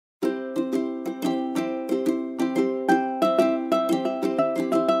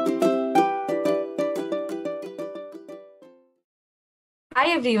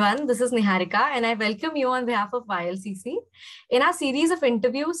Hi everyone, this is Nihareeka and I welcome you on behalf of YLCC. In our series of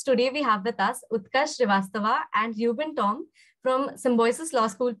interviews, today we have with us Utkarsh Srivastava and Reuben from Symbiosis Law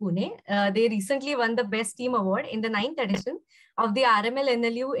School, Pune. They recently won the Best Team Award in the 9th edition of the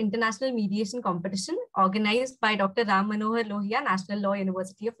RMNLU International Mediation Competition organized by Dr. Ram Manohar Lohia, National Law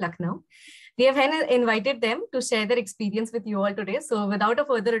University of Lucknow. We have invited them to share their experience with you all today. So without a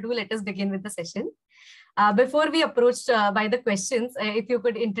further ado, let us begin with the session. Before we approach by the questions, if you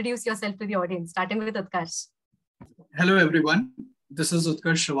could introduce yourself to the audience, starting with Utkarsh. Hello, everyone. This is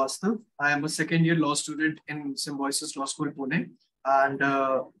Utkarsh Srivastava. I am a second-year law student in Symbiosis Law School, Pune. And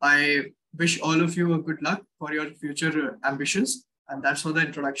I wish all of you a good luck for your future ambitions. And that's for the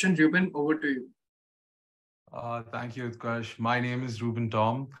introduction. Reuben, over to you. Thank you, Utkarsh. My name is Reuben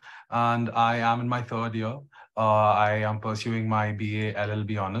Tom, and I am in my third year. I am pursuing my BA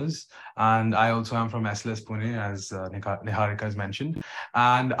LLB honors, and I also am from SLS Pune, as Nihareeka has mentioned.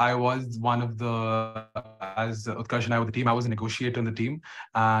 And I was one of the, as Utkarsh and I were the team, I was a negotiator in the team,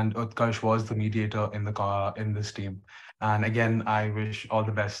 and Utkarsh was the mediator in this team. And again, I wish all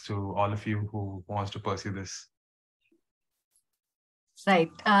the best to all of you who wants to pursue this.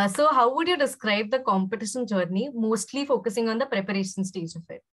 Right. So how would you describe the competition journey, mostly focusing on the preparation stage of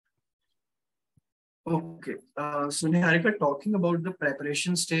it? Okay. So Nihareeka, talking about the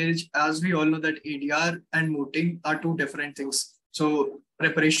preparation stage, as we all know that ADR and mooting are two different things. So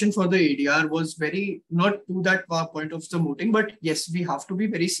preparation for the ADR was not to that point of the mooting, but yes, we have to be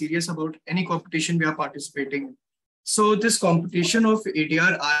very serious about any competition we are participating in. So this competition of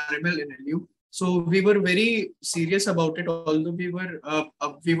ADR, RML, NLU, so we were very serious about it, although we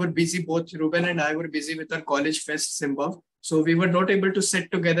were busy, both Reuben and I were busy with our college fest Simba. So we were not able to sit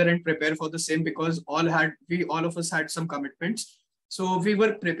together and prepare for the same because all of us had some commitments. So we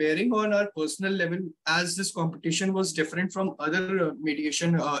were preparing on our personal level, as this competition was different from other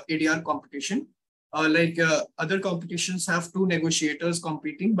mediation ADR competition. Other competitions have two negotiators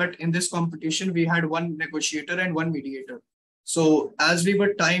competing, but in this competition, we had one negotiator and one mediator. So as we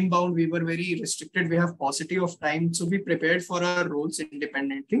were time bound, we were very restricted. We have paucity of time. So we prepared for our roles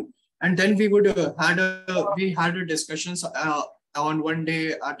independently. And then we had a discussions on one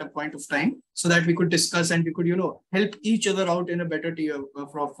day at a point of time so that we could discuss and we could, help each other out in a better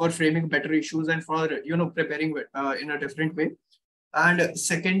for framing better issues and for, preparing in a different way. And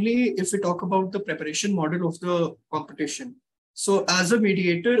secondly, if we talk about the preparation model of the competition. So as a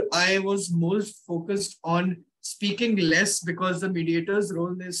mediator, I was most focused on speaking less because the mediator's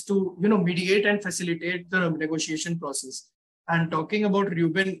role is to, mediate and facilitate the negotiation process. And talking about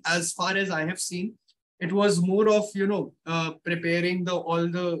Reuben, as far as I have seen, it was more of, preparing all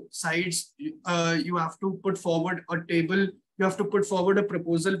the sides. You have to put forward a table. You have to put forward a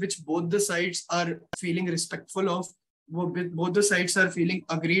proposal which both the sides are feeling respectful of, both the sides are feeling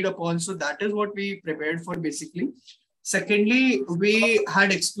agreed upon. So that is what we prepared for basically. Secondly, we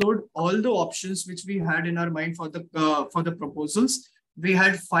had explored all the options which we had in our mind for the proposals. We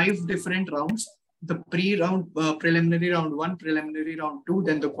had 5 different rounds: the preliminary round 1, preliminary round 2,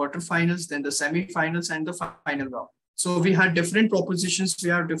 then the quarterfinals, then the semi-finals, and the final round. So we had different propositions.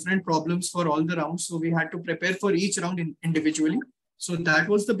 We have different problems for all the rounds. So we had to prepare for each round individually. So that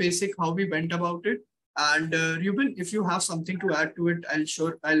was the basic how we went about it. And Reuben, if you have something to add to it,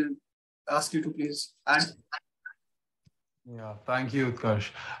 I'll ask you to please add. Yeah, thank you, Utkarsh.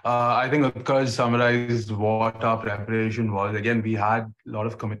 I think Utkarsh summarized what our preparation was. Again, we had a lot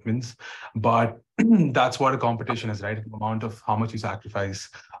of commitments, but that's what a competition is, right? The amount of how much you sacrifice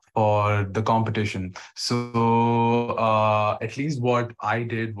for the competition. So at least what I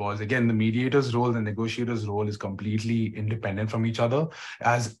did was, again, the mediator's role, the negotiator's role is completely independent from each other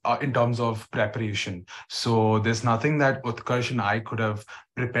as in terms of preparation. So there's nothing that Utkarsh and I could have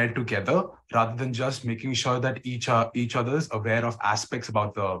prepared together rather than just making sure that each other's aware of aspects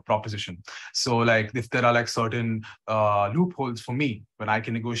about the proposition. So like if there are like certain loopholes for me when I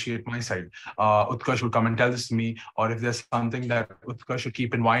can negotiate my side, Utkarsh will come and tell this to me, or if there's something that Utkarsh should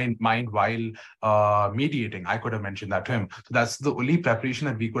keep in mind while mediating, I could have mentioned that to him. So that's the only preparation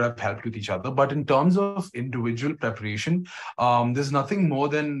that we could have helped with each other. But in terms of individual preparation, there's nothing more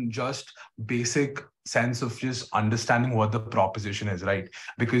than just basic sense of just understanding what the proposition is, right?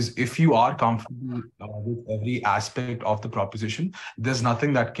 Because if you are comfortable with every aspect of the proposition, there's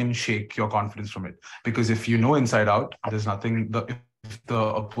nothing that can shake your confidence from it. Because if you know inside out, there's nothing, if the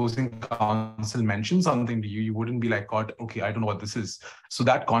opposing counsel mentions something to you, you wouldn't be like, God, okay, I don't know what this is. So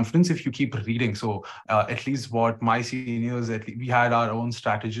that confidence, if you keep reading, so at least what my seniors, we had our own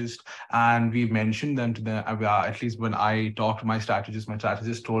strategist, and we mentioned them to them. At least when I talked to my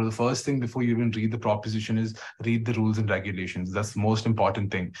strategist told the first thing before you even read the proposition is read the rules and regulations. That's the most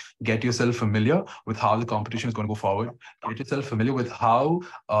important thing. Get yourself familiar with how the competition is going to go forward. Get yourself familiar with how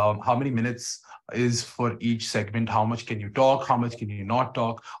many minutes is for each segment, how much can you talk, how much can you not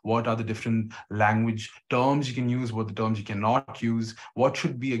talk, what are the different language terms you can use, what the terms you cannot use, what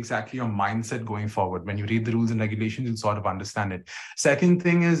should be exactly your mindset going forward. When you read the rules and regulations, you'll sort of understand it. Second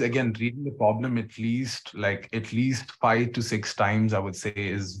thing is, again, reading the problem at least 5 to 6 times, I would say,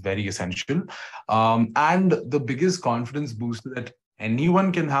 is very essential. And the biggest confidence booster that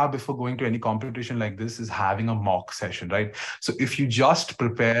anyone can have before going to any competition like this is having a mock session, right? So if you just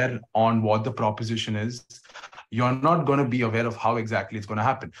prepare on what the proposition is, you're not going to be aware of how exactly it's going to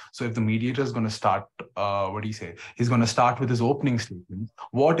happen. So if the mediator is going to start, he's going to start with his opening statement.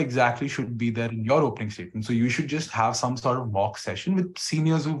 What exactly should be there in your opening statement? So you should just have some sort of mock session with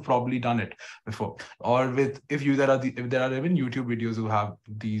seniors who've probably done it before, or with if there are even YouTube videos who have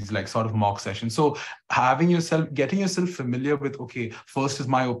these like sort of mock sessions. So getting yourself familiar with, okay, first is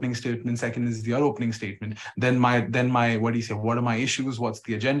my opening statement, second is your opening statement, then my what are my issues, what's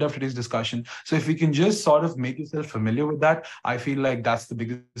the agenda of today's discussion. So if we can just sort of make yourself familiar with that, I feel like that's the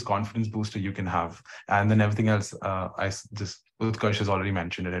biggest confidence booster you can have. And then everything else, Utkarsh has already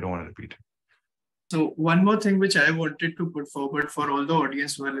mentioned it. I don't want to repeat it. So one more thing which I wanted to put forward for all the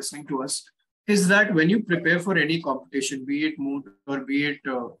audience who are listening to us is that when you prepare for any competition, be it moot or be it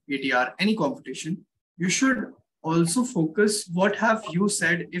ATR, any competition, you should also focus what have you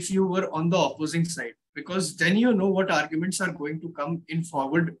said if you were on the opposing side, because then you know what arguments are going to come in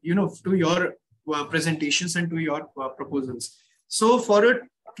forward, to your presentations and to your proposals. So for a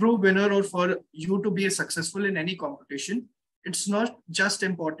true winner, or for you to be successful in any competition, it's not just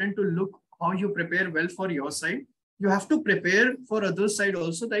important to look how you prepare well for your side. You have to prepare for other side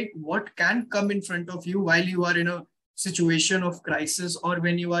also, like what can come in front of you while you are in a situation of crisis or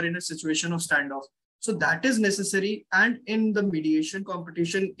when you are in a situation of standoff. So that is necessary. And in the mediation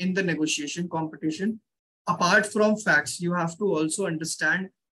competition, in the negotiation competition, apart from facts, you have to also understand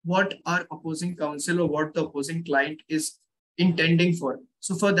what our opposing counsel or what the opposing client is intending for.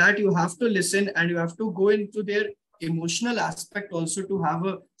 So for that, you have to listen and you have to go into their emotional aspect also to have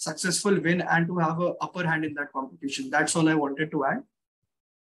a successful win and to have an upper hand in that competition. That's all I wanted to add.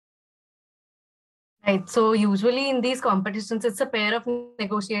 Right. So usually in these competitions, it's a pair of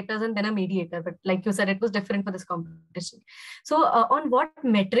negotiators and then a mediator. But like you said, it was different for this competition. So on what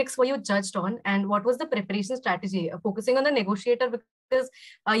metrics were you judged on, and what was the preparation strategy? Focusing on the negotiator, because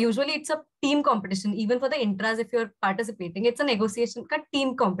usually it's a team competition. Even for the intras, if you're participating, it's a negotiation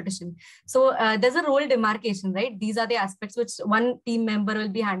team competition. So there's a role demarcation, right? These are the aspects which one team member will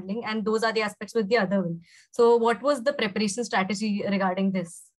be handling, and those are the aspects with the other one. So what was the preparation strategy regarding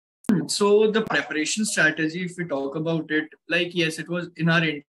this? So the preparation strategy, if we talk about it, like, yes, it was in our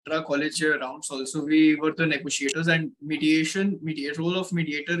intra-college rounds also, we were the negotiators, and role of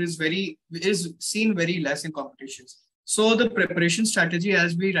mediator is seen very less in competitions. So the preparation strategy,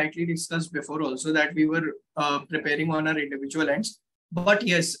 as we rightly discussed before also, that we were preparing on our individual ends. But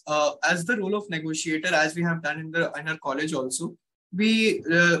yes, as the role of negotiator, as we have done in our college also, Reuben,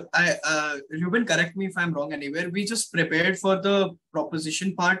 correct me if I'm wrong anywhere, we just prepared for the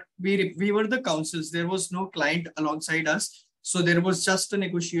proposition part. We were the counsels. There was no client alongside us. So there was just a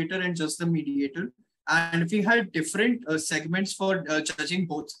negotiator and just the mediator. And we had different segments for judging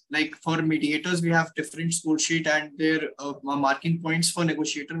both. Like for mediators, we have different score sheet, and their marking points. For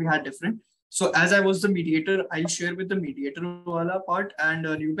negotiator, we had different. So as I was the mediator, I'll share with the mediator wala part, and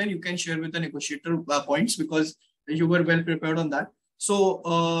Reuben, you can share with the negotiator points because you were well prepared on that. So,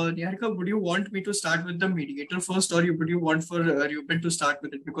 Nihareeka, would you want me to start with the mediator first, or would you want for Reuben to start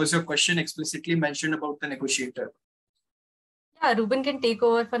with it? Because your question explicitly mentioned about the negotiator. Yeah, Reuben can take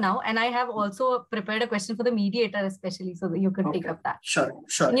over for now. And I have also prepared a question for the mediator especially, so that you can take up that. Sure.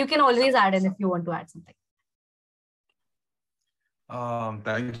 And you can always add in if you want to add something.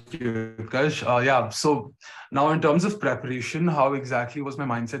 Thank you, Utkarsh. Yeah, so now in terms of preparation, how exactly was my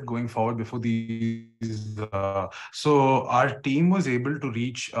mindset going forward before these? So our team was able to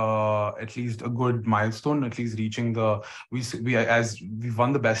reach at least a good milestone, at least reaching we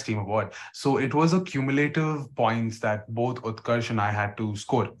won the best team award. So it was a cumulative points that both Utkarsh and I had to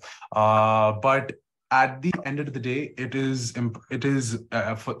score. But at the end of the day, it is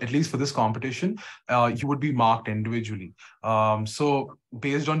for, at least for this competition, you would be marked individually. So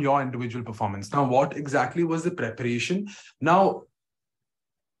based on your individual performance. Now, what exactly was the preparation? Now,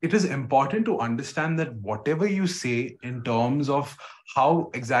 it is important to understand that whatever you say in terms of how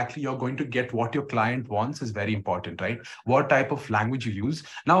exactly you're going to get what your client wants is very important, right? What type of language you use.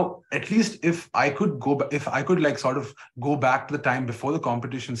 Now, at least if I could like sort of go back to the time before the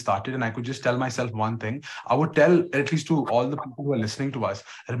competition started and I could just tell myself one thing, I would tell at least to all the people who are listening to us,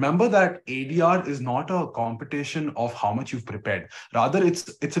 remember that ADR is not a competition of how much you've prepared. Rather, it's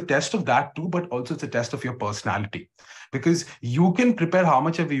a test of that too, but also it's a test of your personality. Because you can prepare how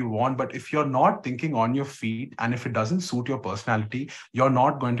much ever you want, but if you're not thinking on your feet and if it doesn't suit your personality, you're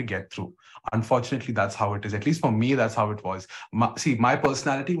not going to get through. Unfortunately, that's how it is. At least for me, that's how it was. My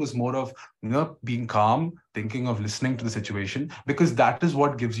personality was more of, being calm, thinking of listening to the situation, because that is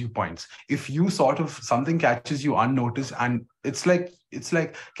what gives you points. If you sort of something catches you unnoticed, and it's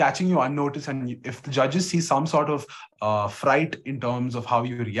like catching you unnoticed, and if the judges see some sort of fright in terms of how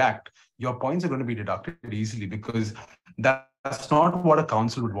you react, your points are going to be deducted easily, because that's not what a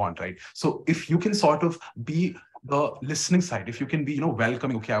counsel would want, right? So if you can sort of be the listening side, if you can be,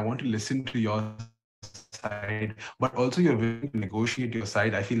 welcoming, okay, I want to listen to your side, but also you're willing to negotiate your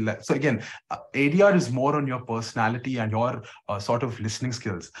side. I feel that. So again, ADR is more on your personality and your sort of listening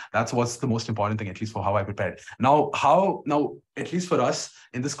skills. That's what's the most important thing, at least for how I prepared. Now, at least for us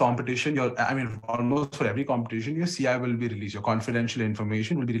in this competition, almost for every competition, your CI will be released. Your confidential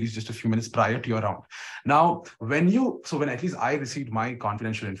information will be released just a few minutes prior to your round. Now, when at least I received my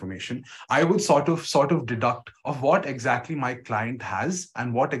confidential information, I would sort of deduct of what exactly my client has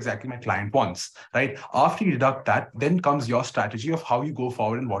and what exactly my client wants, right? After you deduct that, then comes your strategy of how you go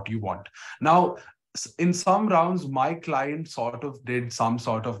forward and what you want. Now, in some rounds, my client sort of did some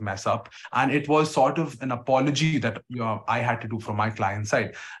sort of mess up, and it was sort of an apology that I had to do from my client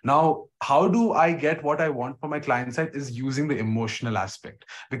side. Now, how do I get what I want from my client side is using the emotional aspect.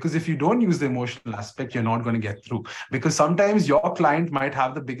 Because if you don't use the emotional aspect, you're not going to get through. Because sometimes your client might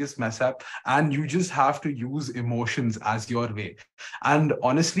have the biggest mess up, and you just have to use emotions as your way. And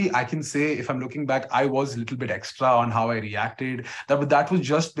honestly, I can say, if I'm looking back, I was a little bit extra on how I reacted. But that was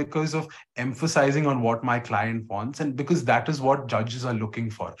just because of emphasizing on what my client wants, and because that is what judges are looking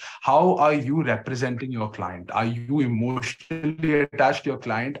for. How are you representing your client? Are you emotionally attached to your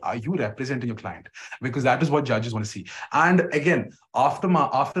client? Are you representing your client? Because that is what judges want to see. And again, after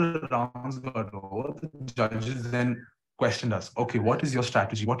rounds got over, the judges then questioned us. Okay, what is your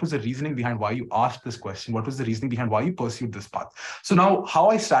strategy? What was the reasoning behind why you asked this question? What was the reasoning behind why you pursued this path? So now how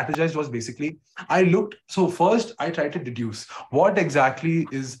I strategized was basically, first I tried to deduce what exactly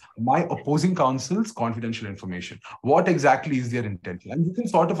is my opposing counsel's confidential information. What exactly is their intention? And you can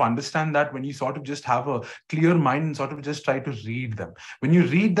sort of understand that when you sort of just have a clear mind and sort of just try to read them. When you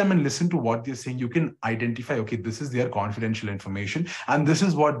read them and listen to what they're saying, you can identify, okay, this is their confidential information and this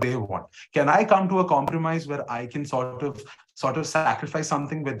is what they want. Can I come to a compromise where I can sort of sacrifice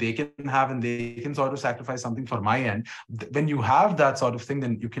something where they can have, and they can sort of sacrifice something for my end? When you have that sort of thing,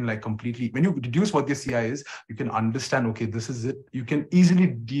 then you can like completely, when you deduce what the CI is, you can understand, okay, this is it. You can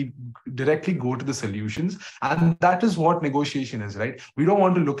easily directly go to the solutions. And that is what negotiation is, right? We don't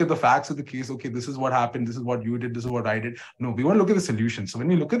want to look at the facts of the case. Okay, this is what happened. This is what you did. This is what I did. No, we want to look at the solutions. So when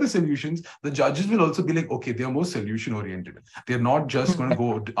we look at the solutions, the judges will also be like, okay, they're more solution oriented. They're not just going to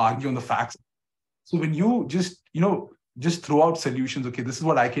go argue on the facts. So when you just throw out solutions, okay, this is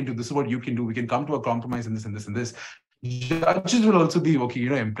what I can do, this is what you can do, we can come to a compromise in this and this and this, judges will also be, okay,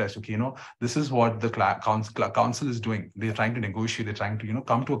 impressed, okay, this is what the council is doing. They're trying to negotiate, they're trying to,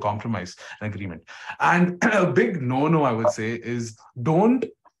 come to a compromise, an agreement. And a big no-no, I would say, is don't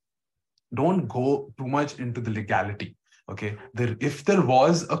go too much into the legality. Okay, if there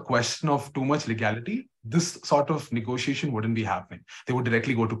was a question of too much legality, this sort of negotiation wouldn't be happening. They would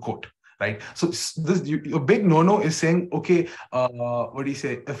directly go to court. Right. So a big no-no is saying, okay, what do you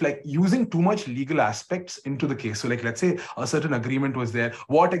say? If like using too much legal aspects into the case. So like, let's say a certain agreement was there.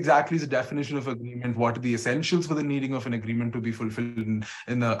 What exactly is the definition of agreement? What are the essentials for the needing of an agreement to be fulfilled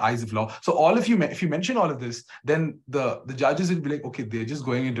in the eyes of law? So if you mention all of this, then the judges will be like, okay, they're just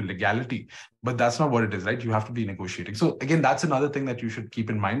going into legality. But that's not what it is, right? You have to be negotiating. So again, that's another thing that you should keep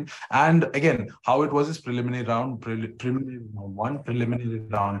in mind. And again, how it was is preliminary round, preliminary round 1, preliminary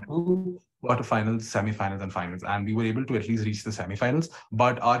round 2, quarterfinals, semifinals, and finals. And we were able to at least reach the semifinals,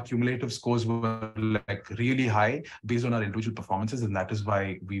 but our cumulative scores were like really high based on our individual performances. And that is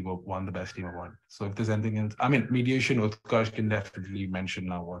why we won the best team award. So if there's anything else, mediation, Utkarsh can definitely mention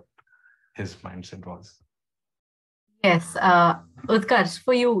now what his mindset was. Yes, Utkarsh,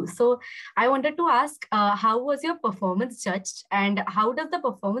 for you. So I wanted to ask, how was your performance judged, and how does the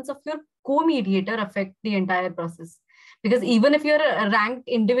performance of your co-mediator affect the entire process? Because even if you're ranked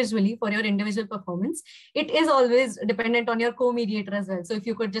individually for your individual performance, it is always dependent on your co-mediator as well. So if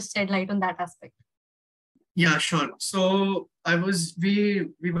you could just shed light on that aspect. Yeah, sure. So we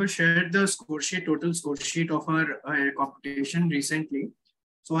were shared the total score sheet of our competition recently.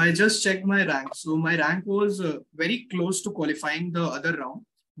 So I just checked my rank. So my rank was very close to qualifying the other round,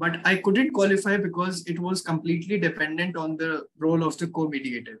 but I couldn't qualify because it was completely dependent on the role of the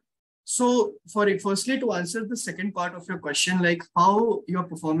co-mediator. So firstly, to answer the second part of your question, like how your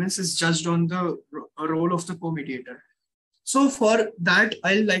performance is judged on the role of the co-mediator. So for that,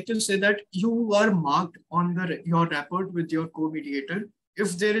 I'd like to say that you are marked on your rapport with your co-mediator.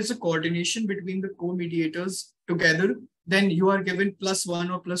 If there is a coordination between the co-mediators together, then you are given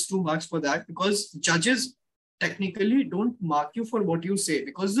 +1 or +2 marks for that, because judges technically don't mark you for what you say,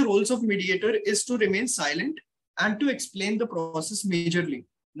 because the roles of mediator is to remain silent and to explain the process majorly.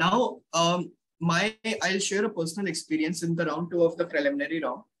 Now, I'll share a personal experience in the round 2 of the preliminary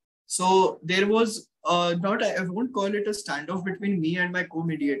round. So there was not, I won't call it a standoff between me and my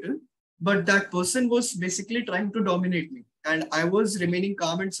co-mediator, but that person was basically trying to dominate me. And I was remaining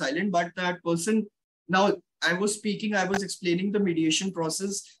calm and silent, but that person, now I was speaking, I was explaining the mediation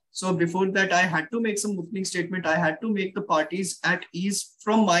process. So before that, I had to make some opening statement. I had to make the parties at ease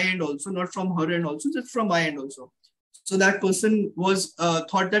from my end also, not from her end also, just from my end also. So that person was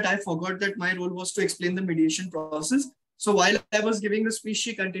thought that I forgot that my role was to explain the mediation process. So while I was giving the speech,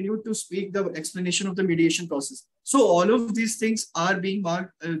 she continued to speak the explanation of the mediation process. So all of these things are being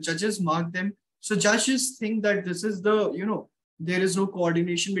marked, judges mark them. So judges think that this is there is no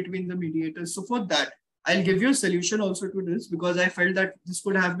coordination between the mediators. So for that, I'll give you a solution also to this, because I felt that this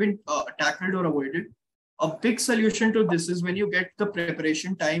could have been tackled or avoided. A big solution to this is when you get the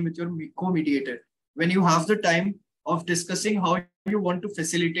preparation time with your co-mediator, when you have the time of discussing how you want to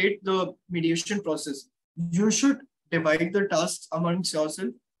facilitate the mediation process, you should divide the tasks amongst yourself.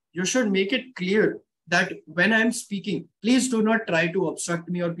 You should make it clear that when I'm speaking, please do not try to obstruct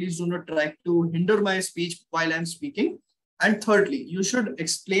me, or please do not try to hinder my speech while I'm speaking. And thirdly, you should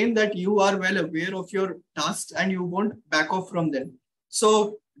explain that you are well aware of your tasks and you won't back off from them.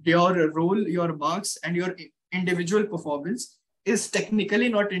 So your role, your marks, and your individual performance is technically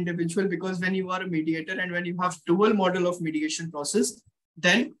not individual, because when you are a mediator and when you have dual model of mediation process,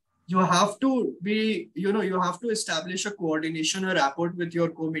 then you have to be, you have to establish a coordination or rapport with your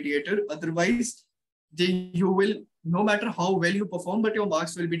co-mediator. Otherwise, you will, no matter how well you perform, but your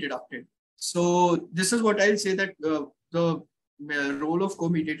marks will be deducted. So this is what I'll say, that the role of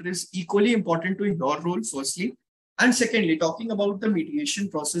co-mediator is equally important to your role, firstly. And secondly, talking about the mediation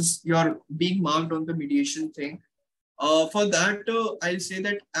process, you're being marked on the mediation thing. For that, I'll say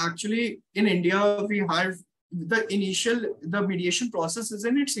that actually in India, we have the mediation process is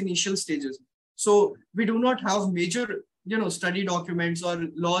in its initial stages. So we do not have major, study documents or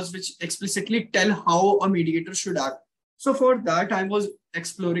laws which explicitly tell how a mediator should act. So for that, I was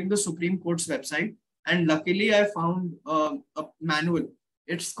exploring the Supreme Court's website, and luckily I found a manual.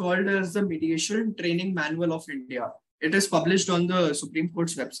 It's called as the Mediation Training Manual of India. It is published on the Supreme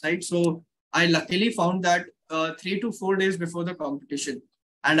Court's website. So I luckily found that 3 to 4 days before the competition.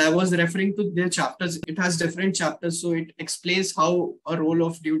 And I was referring to their chapters. It has different chapters. So it explains how a role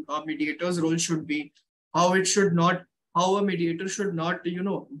of a mediator's role should be, how a mediator should not,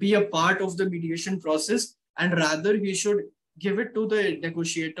 be a part of the mediation process. And rather he should give it to the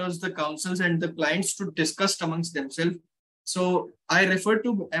negotiators, the counsels, and the clients to discuss amongst themselves. So I refer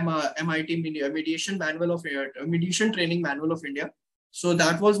to MIT Mediation Training Manual of India. So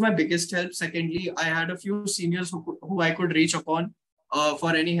that was my biggest help. Secondly, I had a few seniors who I could reach upon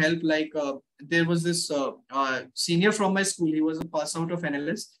for any help. Like there was this senior from my school. He was a pass out of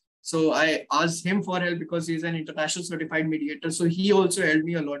NLS. So I asked him for help because he's an international certified mediator. So he also helped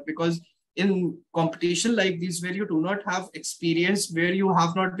me a lot, because in competition like this, where you do not have experience, where you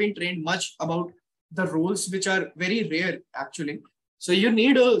have not been trained much about the roles, which are very rare actually. So you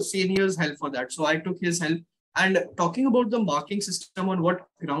need a senior's help for that. So I took his help. And talking about the marking system, on what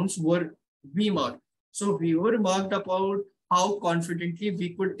grounds were we marked? So we were marked about how confidently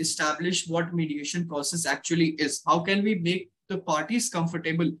we could establish what mediation process actually is. How can we make the parties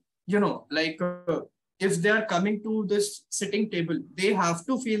comfortable? If they are coming to this sitting table, they have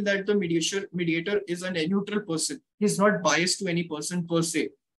to feel that the mediator is a neutral person. He's not biased to any person per se.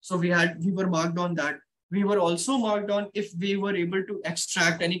 So we were marked on that. We were also marked on if we were able to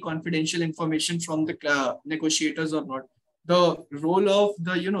extract any confidential information from the negotiators or not. The role of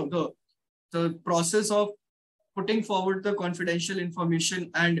the process of putting forward the confidential information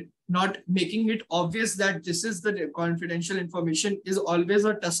and not making it obvious that this is the confidential information is always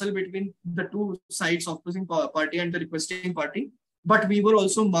a tussle between the two sides, opposing party and the requesting party. But we were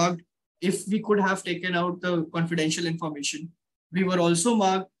also marked if we could have taken out the confidential information. We were also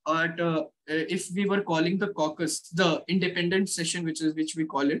marked at if we were calling the caucus, the independent session, which we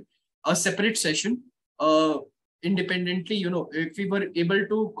call it, a separate session. Independently, if we were able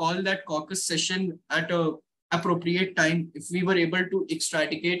to call that caucus session at a appropriate time, if we were able to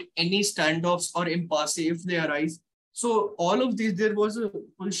extradicate any standoffs or impasse if they arise. So all of these, there was a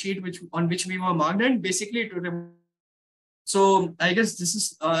full sheet on which we were marked, and basically so I guess this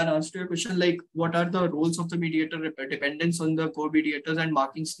is an answer to your question, like what are the roles of the mediator, dependence on the co-mediators and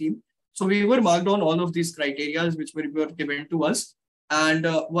marking scheme. So we were marked on all of these criteria which were given to us. And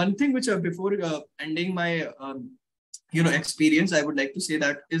one thing which before ending my experience, I would like to say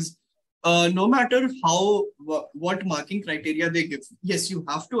that is no matter what marking criteria they give, yes, you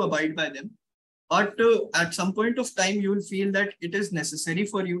have to abide by them. But at some point of time, you will feel that it is necessary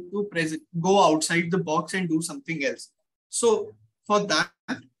for you to go outside the box and do something else. So for that,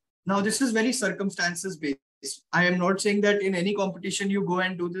 now this is very circumstances based. I am not saying that in any competition you go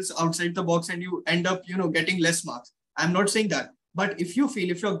and do this outside the box and you end up, getting less marks. I'm not saying that. But if you feel,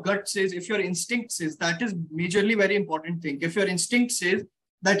 if your gut says, if your instinct says, that is majorly very important thing. If your instinct says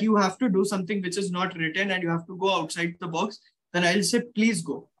that you have to do something which is not written and you have to go outside the box, then I'll say, please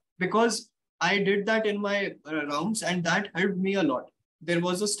go. Because I did that in my rounds and that helped me a lot. There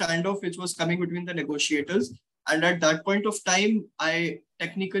was a standoff which was coming between the negotiators. And at that point of time, I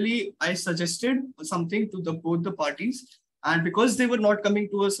suggested something to both the parties. And because they were not coming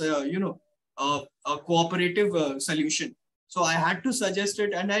to us, a cooperative solution. So I had to suggest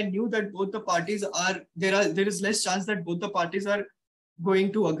it, and I knew that both the parties there is less chance that both the parties are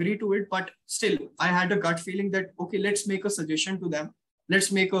going to agree to it. But still, I had a gut feeling that, okay, let's make a suggestion to them.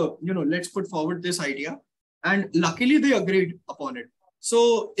 Let's put forward this idea. And luckily they agreed upon it.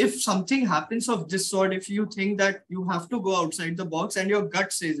 So if something happens of this sort, if you think that you have to go outside the box and your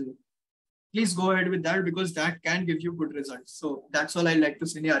gut says it, please go ahead with that, because that can give you good results. So that's all I'd like to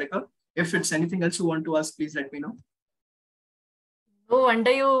say, Nihareeka. If it's anything else you want to ask, please let me know. No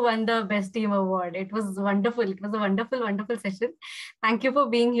wonder you won the Best Team Award. It was wonderful. It was a wonderful, wonderful session. Thank you for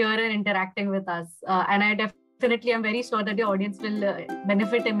being here and interacting with us. And I definitely am very sure that your audience will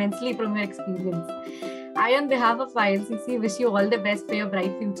benefit immensely from your experience. I, on behalf of YLCC, wish you all the best for your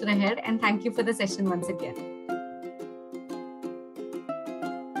bright future ahead, and thank you for the session once again.